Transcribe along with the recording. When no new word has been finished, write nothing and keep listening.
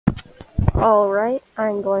Alright,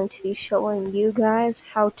 I'm going to be showing you guys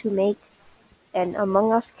how to make an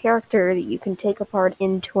Among Us character that you can take apart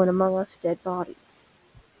into an Among Us dead body.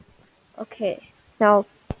 Okay, now,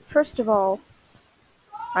 first of all,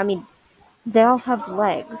 they all have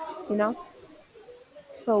legs, you know?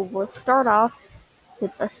 So we'll start off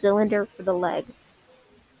with a cylinder for the leg.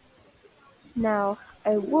 Now,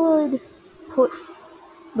 I would put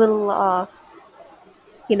little,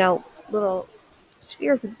 little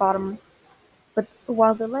spheres at the bottom, but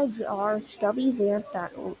while the legs are stubby, they aren't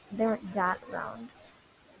that round.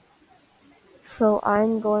 So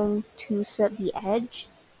I'm going to set the edge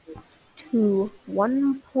to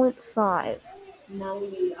 1.5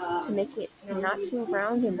 to make it not too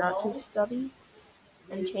round and not too stubby,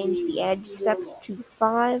 and change the edge steps to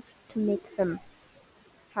 5 to make them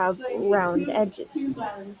have round edges.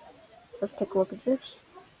 Let's take a look at this.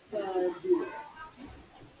 It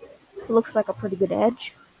looks like a pretty good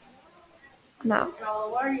edge. Now,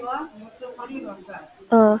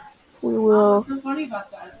 we will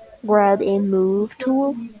grab a move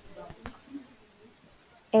tool,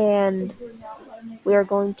 and we are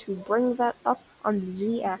going to bring that up on the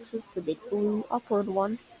z-axis, the big blue upward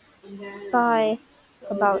one, by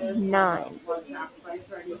about 9.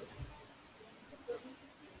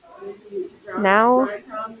 Now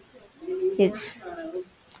it's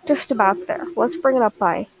just about there. Let's bring it up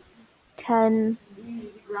by 10.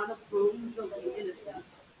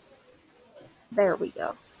 There we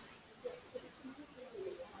go.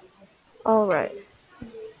 Alright.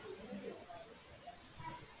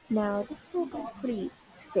 Now this will be pretty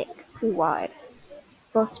thick, pretty wide.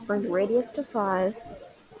 So let's bring the radius to 5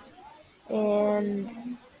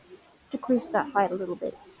 and decrease that height a little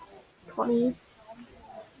bit. 20.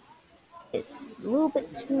 It's a little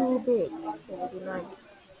bit too big, so we'll do 9.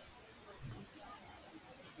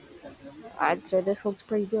 I'd say this looks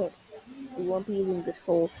pretty good. We won't be using this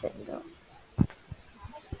whole thing though.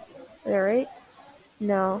 Alright,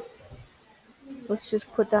 now let's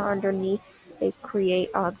just put that underneath a create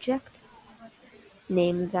object.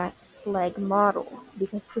 Name that leg model,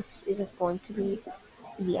 because this isn't going to be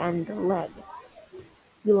the end leg.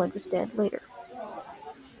 You'll understand later.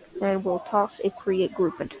 And we'll toss a create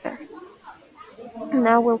group into there.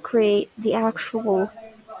 Now we'll create the actual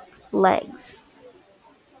legs.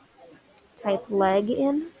 Type leg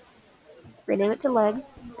in, rename it to leg.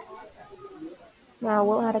 Now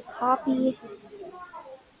we'll add a copy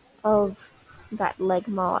of that leg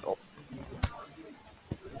model.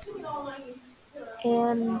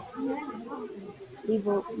 And we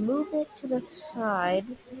will move it to the side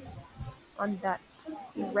on that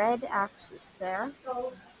red axis there.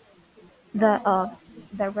 The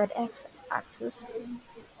red x-axis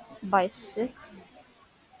by 6.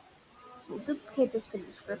 We'll duplicate this in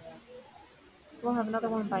the script. We'll have another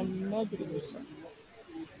one by -6.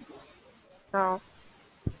 Now,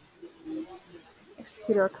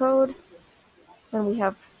 execute our code, and we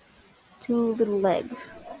have 2 little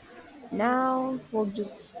legs. Now, we'll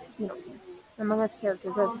just, Among Us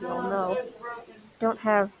characters, as we all know, don't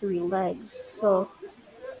have 3 legs, so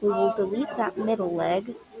we will delete that middle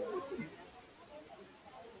leg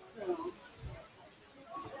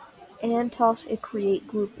and toss a create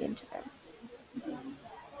group into there.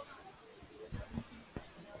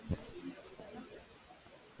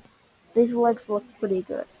 These legs look pretty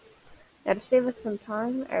good. Now to save us some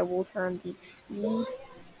time, I will turn the speed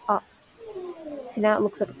up. So now it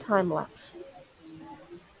looks like a time lapse.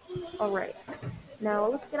 Alright, now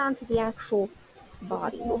let's get on to the actual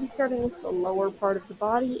body. We'll be starting with the lower part of the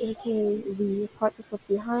body, aka the part that's left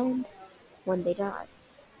behind when they die.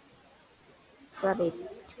 Grab a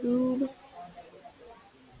tube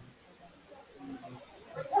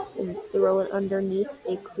and throw it underneath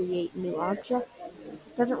a create new object.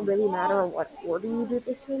 Doesn't really matter what order you do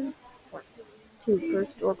this in, or tube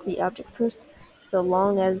first or create object first, so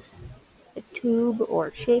long as a tube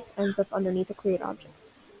or shape ends up underneath a create object.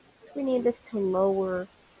 So we need this to lower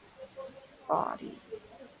body.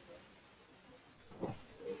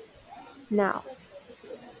 Now,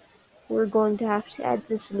 we're going to have to add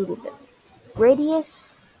this a little bit.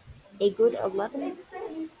 Radius, a good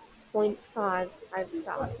 11.5, I've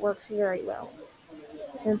found, works very well.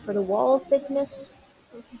 And for the wall thickness,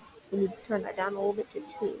 we need to turn that down a little bit to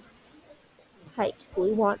 2. Height,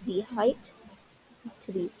 we want the height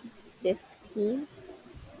to be 15.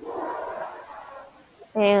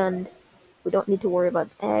 And we don't need to worry about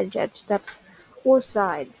edge steps, or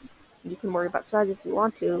sides. You can worry about sides if you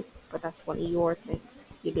want to, but that's one of your things.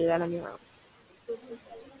 You do that on your own.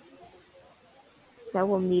 Now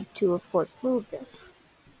we'll need to, of course, move this.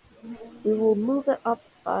 We will move it up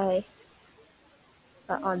by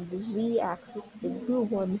on the z-axis, the blue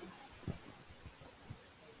one,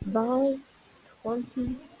 by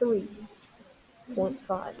 23.5.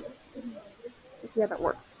 Let's see how that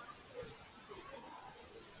works.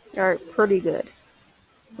 Alright, pretty good.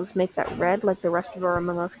 Let's make that red like the rest of our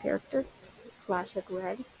Among Us character. Flash it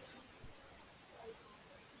red.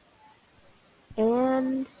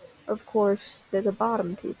 And, of course, there's a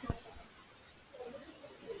bottom to this.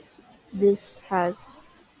 This has...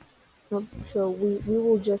 So we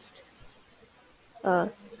will just...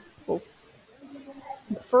 well,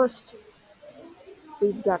 first,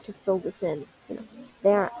 we've got to fill this in.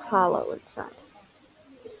 They aren't hollow inside.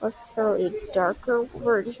 Let's throw a darker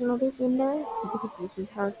version of it in there, because this is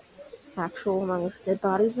how actual Among Us dead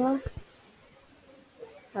bodies are.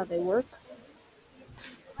 That's how they work.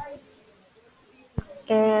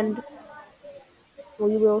 And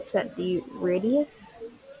we will set the radius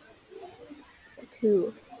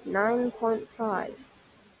to 9.5.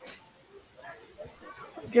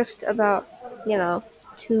 Just about,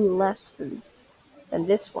 2 less than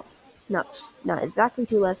this one. Not exactly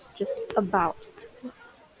 2 less, just about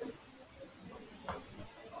less.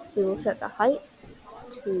 We will set the height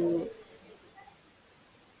to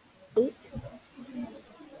 8.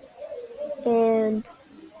 And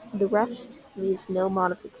the rest needs no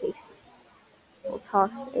modification. We'll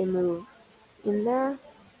toss a move in there.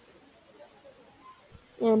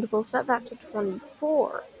 And we'll set that to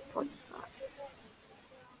 24.5.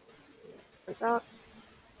 Turns out,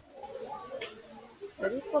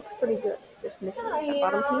 this looks pretty good. Just missing the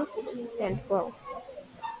bottom piece and, well,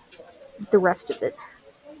 the rest of it.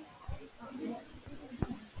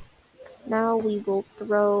 Now we will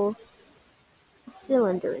throw a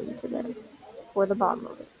cylinder into there for the bottom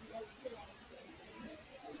of it.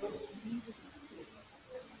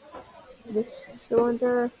 This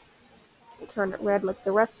cylinder, we'll turn it red like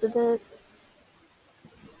the rest of it.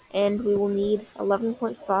 And we will need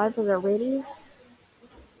 11.5 as our radius.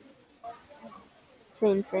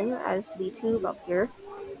 Same thing as the tube up here.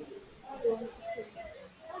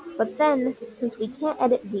 But then, since we can't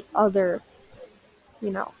edit the other,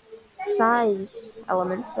 size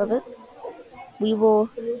elements of it, we will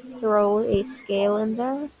throw a scale in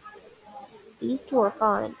there. These two are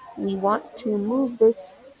fine. We want to move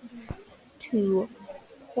this to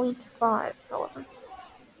 0.5, however.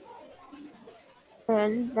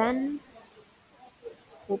 And then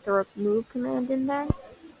we'll throw a move command in there.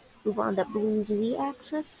 Move on the blue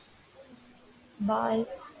z-axis by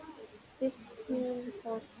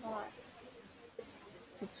 15.5.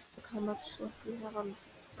 Let's look how much left we have on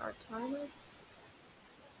our timer.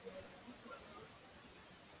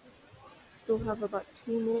 Still have about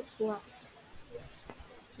 2 minutes left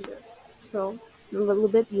here. So, in a little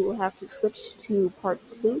bit, you will have to switch to part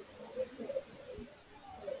 2.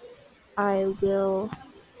 I will,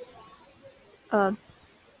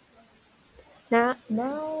 now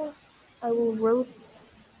I will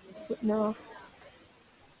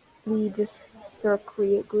we just throw a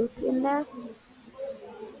create group in there.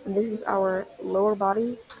 And this is our lower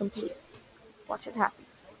body complete. Watch it happen.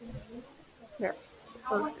 Here.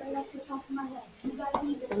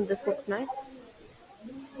 And this looks nice.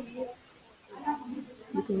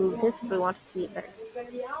 We can move this if we want to see it better.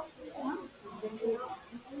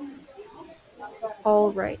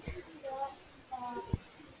 Alright.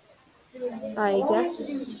 I guess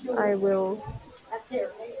I will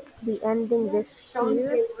be ending this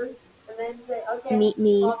here. Meet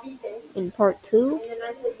me in part 2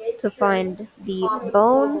 to find the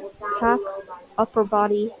bone, pack, upper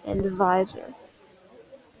body, and visor.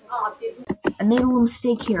 I made a little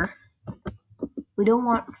mistake here. We don't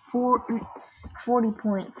want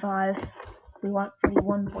 40.5. We want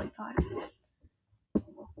 41.5.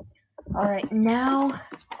 Alright, now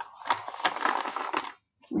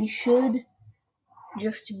we should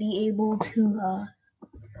just be able to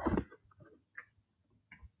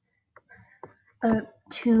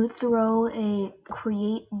throw a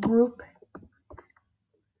create group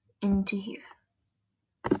into here.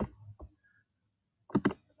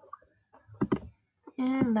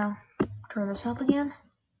 And now turn this up again.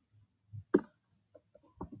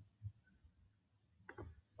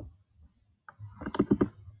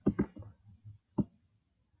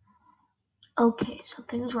 Okay,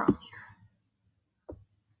 something's wrong here.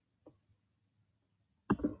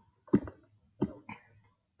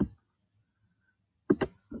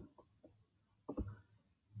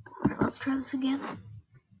 Alright, let's try this again.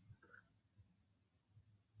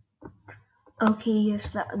 Okay,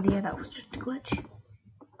 yes, that was just a glitch.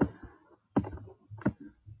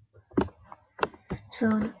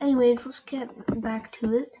 So, anyways, let's get back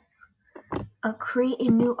to it. Create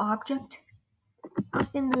a new object.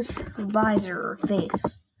 just in this visor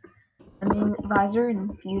face. I mean visor, and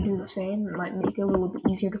if you do the same, it might make it a little bit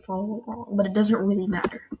easier to follow along, but it doesn't really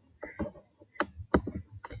matter.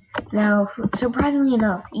 Now, surprisingly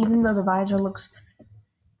enough, even though the visor looks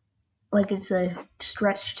like it's a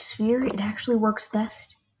stretched sphere, it actually works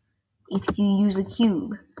best if you use a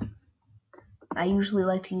cube. I usually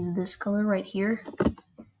like to use this color right here.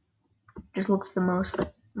 Just looks the most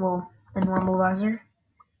like, well, a normal visor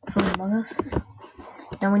from Among Us.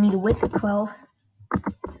 Now we need a width of 12,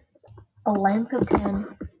 a length of 10,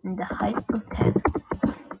 and a height of 10.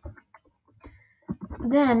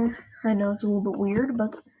 Then, I know it's a little bit weird,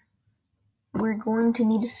 but we're going to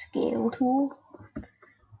need a scale tool.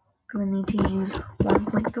 We're going to need to use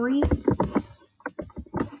 1.3,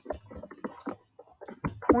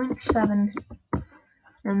 0.7,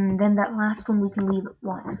 and then that last one we can leave at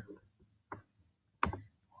 1.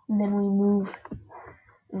 And then we move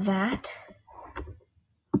that.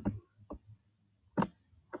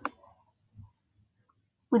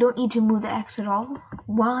 We don't need to move the X at all.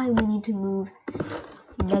 Y, we need to move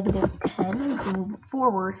negative 10 to move it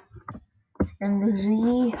forward. And the Z,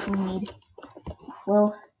 we need,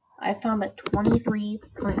 well, I found that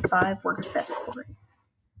 23.5 works best for it.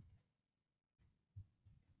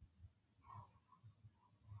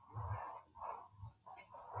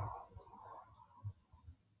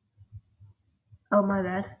 Oh, my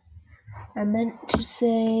bad. I meant to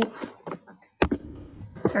say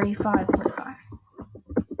 35.5.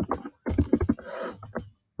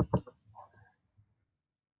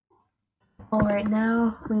 Alright,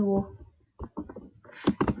 now we will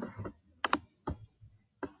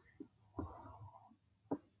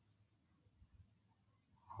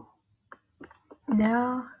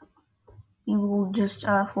you will just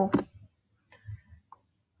well,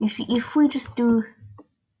 you see, if we just do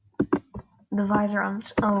the visor on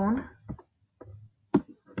its own,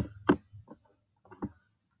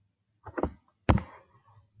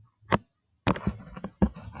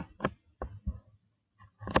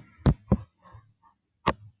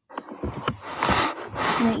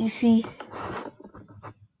 now you see,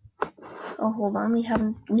 oh hold on, we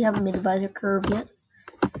haven't made the visor curve yet,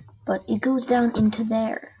 but it goes down into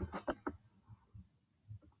there.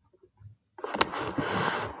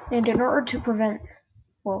 And in order to prevent,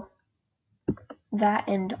 well, that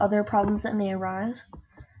and other problems that may arise,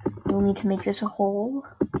 we'll need to make this a hole.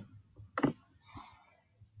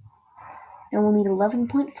 And we'll need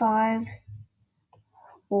 11.5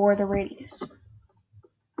 for the radius.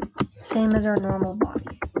 Same as our normal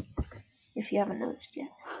body, if you haven't noticed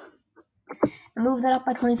yet. And move that up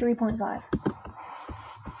by 23.5.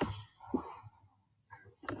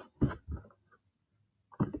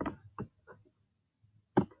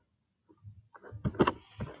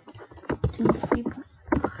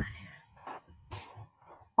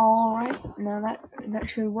 Alright, now that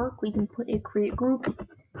should work. We can put a create group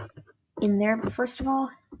in there, but first of all,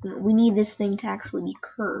 we need this thing to actually be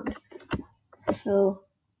curved. So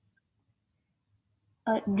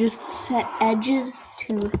just set edges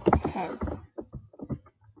to 10.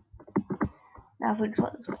 Now if we just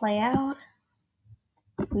let this play out,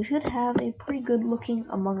 we should have a pretty good looking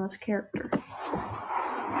Among Us character.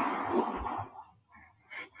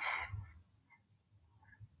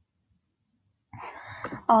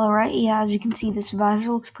 Alright, yeah, as you can see, this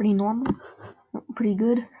visor looks pretty normal, pretty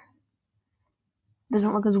good.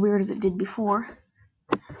 Doesn't look as weird as it did before.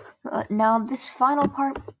 Now this final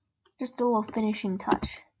part, just a little finishing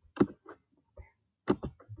touch.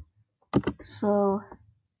 So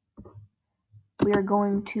we are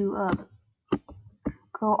going to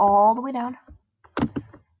go all the way down.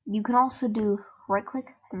 You can also do right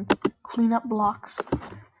click and clean up blocks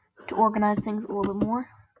to organize things a little bit more.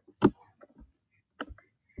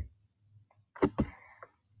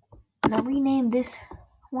 Now rename this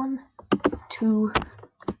one to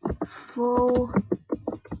full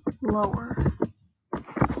lower.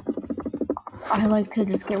 I like to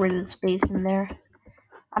just get rid of the space in there.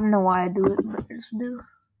 I don't know why I do it, but I just do.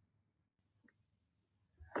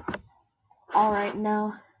 Alright,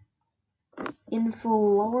 now in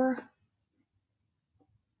full lower,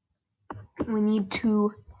 we need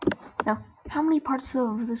to, now how many parts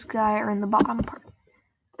of this guy are in the bottom part?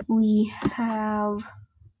 We have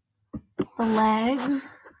the legs,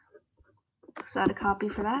 so add a copy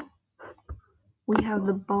for that. We have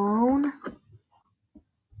the bone.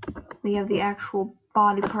 We have the actual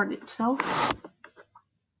body part itself.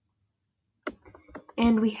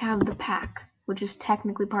 And we have the pack, which is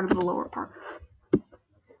technically part of the lower part.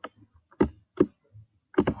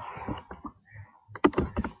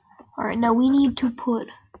 Alright, now we need to put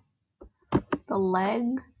the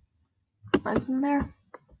leg legs in there.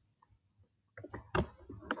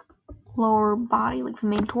 Lower body, like the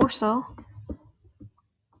main torso.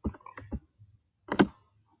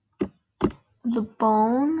 The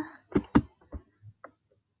bone.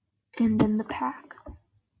 And then the pack.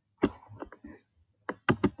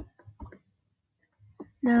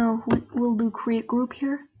 Now we'll do create group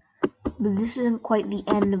here, but this isn't quite the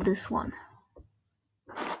end of this one.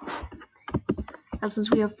 Now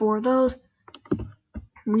since we have 4 of those,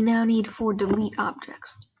 we now need 4 delete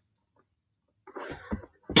objects.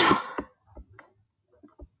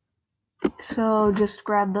 So just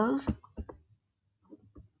grab those.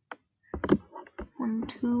 1,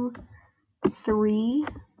 2, 3,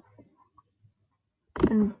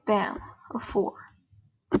 and bam, a 4.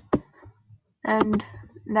 And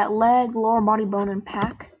that leg, lower body, bone, and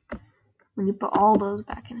pack, when you put all those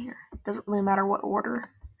back in here, doesn't really matter what order,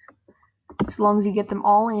 as long as you get them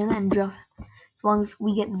all in, and just as long as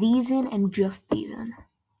we get these in and just these in.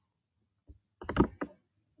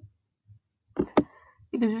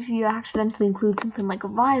 Because if you accidentally include something like a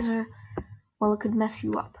visor, well, it could mess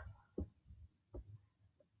you up.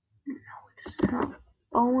 Now we just have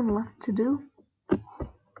bone left to do.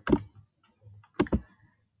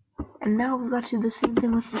 And now we've got to do the same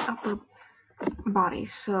thing with the upper body,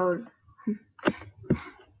 so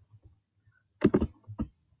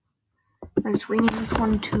let's rename this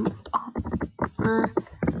one to upper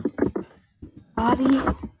body.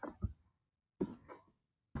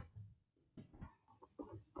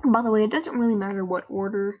 By the way, it doesn't really matter which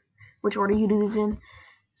order you do these in,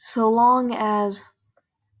 so long as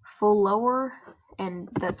full lower and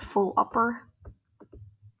that full upper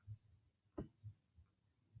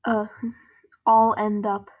all end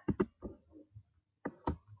up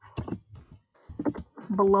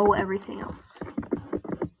below everything else.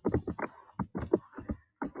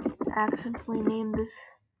 I accidentally named this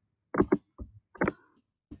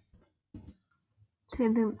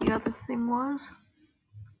same thing the other thing was.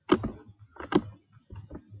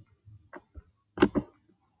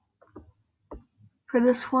 For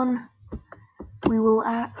this one, we will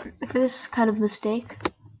for this kind of mistake,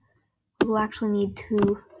 we will actually need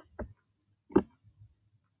to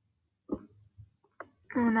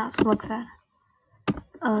not select that.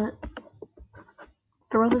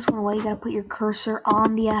 Throw this one away. You gotta put your cursor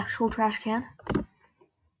on the actual trash can.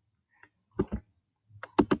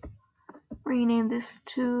 Rename this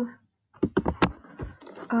to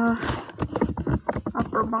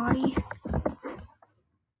upper body.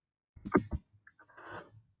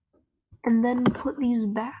 And then put these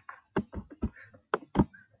back.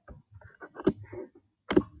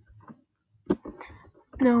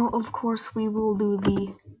 Now, of course, we will do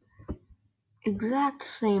the exact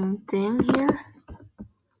same thing here.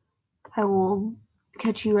 I will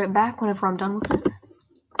catch you right back whenever I'm done with it.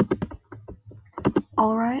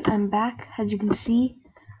 Alright, I'm back. As you can see,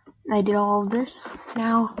 I did all of this.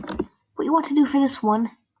 Now, what you want to do for this one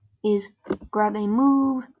is grab a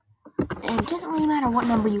move, and it doesn't really matter what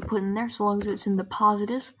number you put in there, so long as it's in the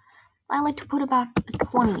positives. I like to put about a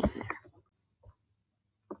 20 in there.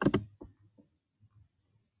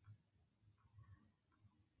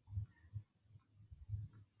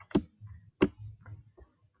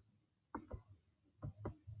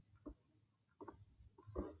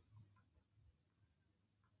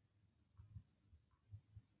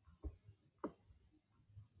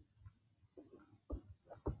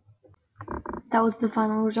 That was the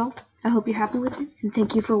final result. I hope you're happy with it, and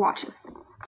thank you for watching.